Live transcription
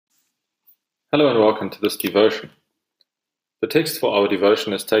Hello and welcome to this devotion. The text for our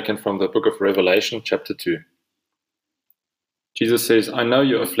devotion is taken from the book of Revelation, chapter 2. Jesus says, "I know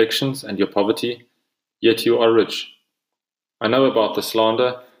your afflictions and your poverty, yet you are rich. I know about the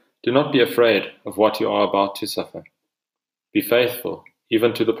slander. Do not be afraid of what you are about to suffer. Be faithful,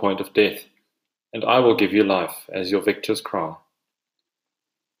 even to the point of death, and I will give you life as your victor's crown."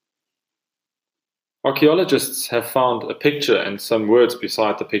 Archaeologists have found a picture and some words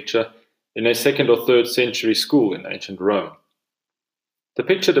beside the picture in a 2nd or 3rd century school in ancient Rome. The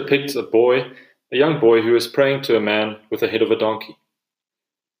picture depicts a young boy who is praying to a man with the head of a donkey.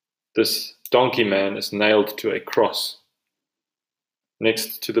 This donkey man is nailed to a cross.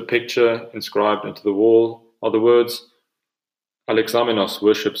 Next to the picture, inscribed into the wall, are the words, "Alexamenos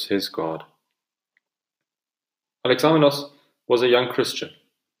worships his God." Alexamenos was a young Christian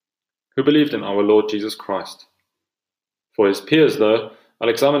who believed in our Lord Jesus Christ. For his peers, though,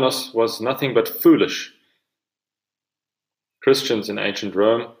 Alexamenos was nothing but foolish. Christians in ancient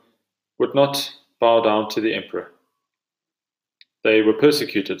Rome would not bow down to the emperor. They were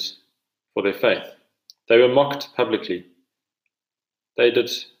persecuted for their faith. They were mocked publicly. They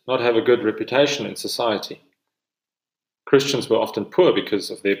did not have a good reputation in society. Christians were often poor because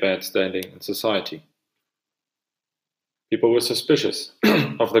of their bad standing in society. People were suspicious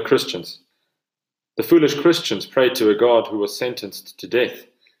of the Christians. The foolish Christians prayed to a God who was sentenced to death.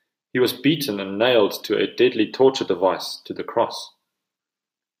 He was beaten and nailed to a deadly torture device, to the cross.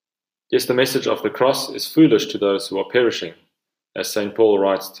 Yes, the message of the cross is foolish to those who are perishing, as St. Paul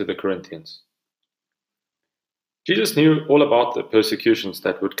writes to the Corinthians. Jesus knew all about the persecutions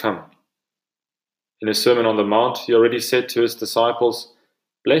that would come. In his Sermon on the Mount, he already said to his disciples,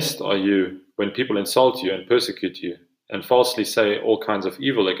 "Blessed are you when people insult you and persecute you, and falsely say all kinds of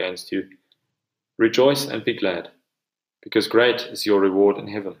evil against you. Rejoice and be glad, because great is your reward in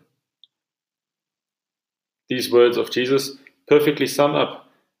heaven." These words of Jesus perfectly sum up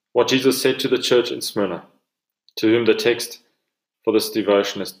what Jesus said to the church in Smyrna, to whom the text for this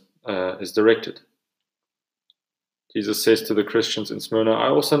devotion is directed. Jesus says to the Christians in Smyrna, "I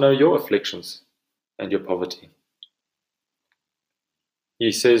also know your afflictions and your poverty."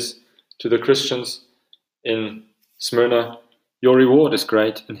 He says to the Christians in Smyrna, "Your reward is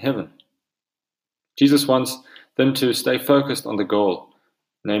great in heaven." Jesus wants them to stay focused on the goal,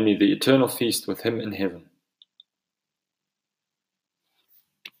 namely the eternal feast with him in heaven.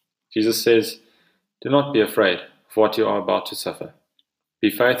 Jesus says, "Do not be afraid of what you are about to suffer.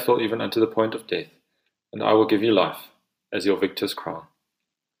 Be faithful even unto the point of death, and I will give you life as your victor's crown."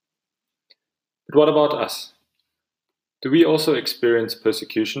 But what about us? Do we also experience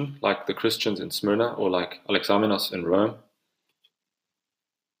persecution like the Christians in Smyrna or like Alexamenos in Rome?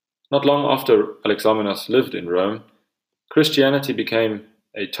 Not long after Alexamenos lived in Rome, Christianity became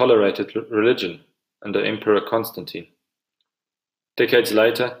a tolerated religion under Emperor Constantine. Decades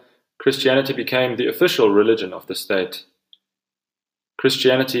later, Christianity became the official religion of the state.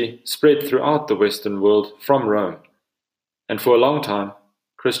 Christianity spread throughout the Western world from Rome, and for a long time,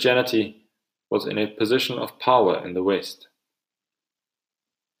 Christianity was in a position of power in the West.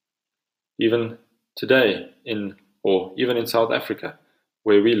 Even today, even in South Africa,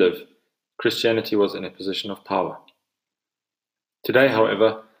 where we live, Christianity was in a position of power. Today,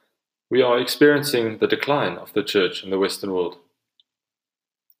 however, we are experiencing the decline of the church in the Western world.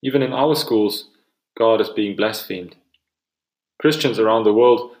 Even in our schools, God is being blasphemed. Christians around the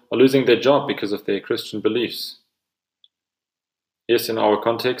world are losing their job because of their Christian beliefs. Yes, in our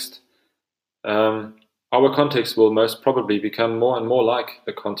context will most probably become more and more like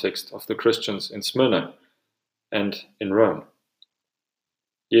the context of the Christians in Smyrna and in Rome.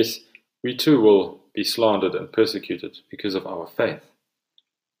 Yes, we too will be slandered and persecuted because of our faith.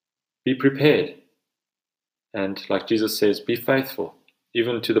 Be prepared, and like Jesus says, be faithful,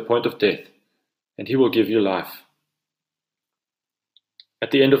 even to the point of death, and he will give you life.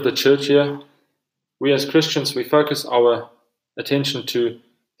 At the end of the church year, we as Christians, we focus our attention to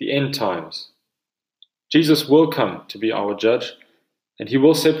the end times. Jesus will come to be our judge, and he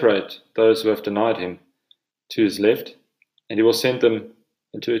will separate those who have denied him to his left, and he will send them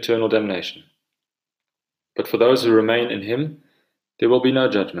into eternal damnation. But for those who remain in him, there will be no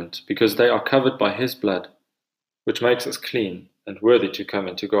judgment, because they are covered by his blood, which makes us clean and worthy to come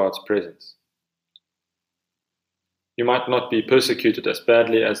into God's presence. You might not be persecuted as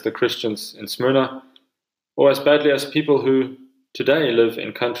badly as the Christians in Smyrna, or as badly as people who today live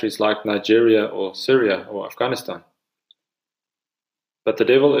in countries like Nigeria or Syria or Afghanistan. But the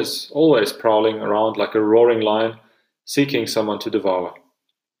devil is always prowling around like a roaring lion, seeking someone to devour.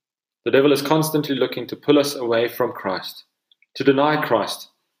 The devil is constantly looking to pull us away from Christ, to deny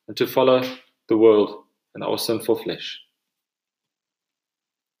Christ, and to follow the world, and our sinful flesh.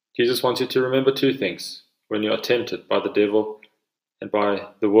 Jesus wants you to remember two things when you are tempted by the devil and by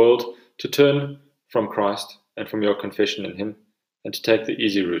the world to turn from Christ and from your confession in Him and to take the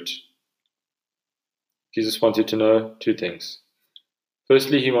easy route. Jesus wants you to know two things.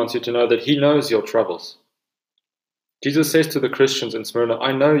 Firstly, He wants you to know that He knows your troubles. Jesus says to the Christians in Smyrna,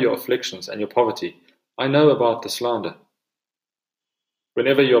 I know your afflictions and your poverty. I know about the slander.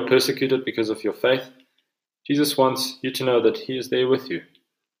 Whenever you are persecuted because of your faith, Jesus wants you to know that He is there with you.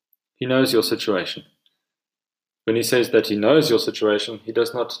 He knows your situation. When He says that He knows your situation, He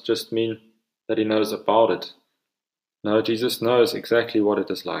does not just mean that He knows about it. No, Jesus knows exactly what it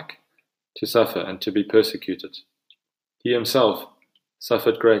is like to suffer and to be persecuted. He Himself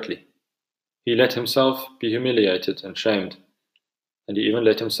suffered greatly. He let Himself be humiliated and shamed, and He even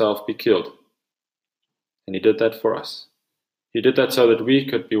let Himself be killed. And He did that for us. He did that so that we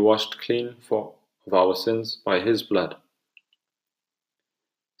could be washed clean of our sins by His blood.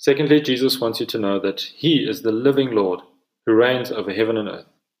 Secondly, Jesus wants you to know that He is the living Lord who reigns over heaven and earth.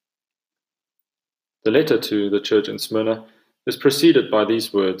 The letter to the church in Smyrna is preceded by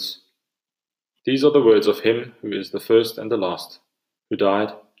these words. These are the words of Him who is the first and the last, who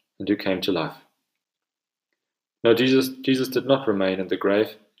died and who came to life. No, Jesus did not remain in the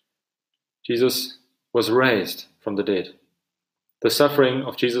grave. Jesus was raised from the dead. The suffering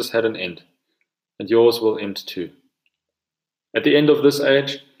of Jesus had an end, and yours will end too. At the end of this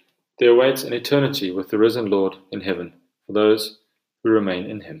age, there awaits an eternity with the risen Lord in heaven for those who remain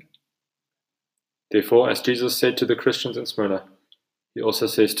in Him. Therefore, as Jesus said to the Christians in Smyrna, He also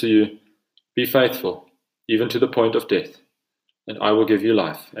says to you, be faithful, even to the point of death, and I will give you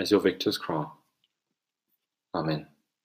life as your victor's crown. Amen.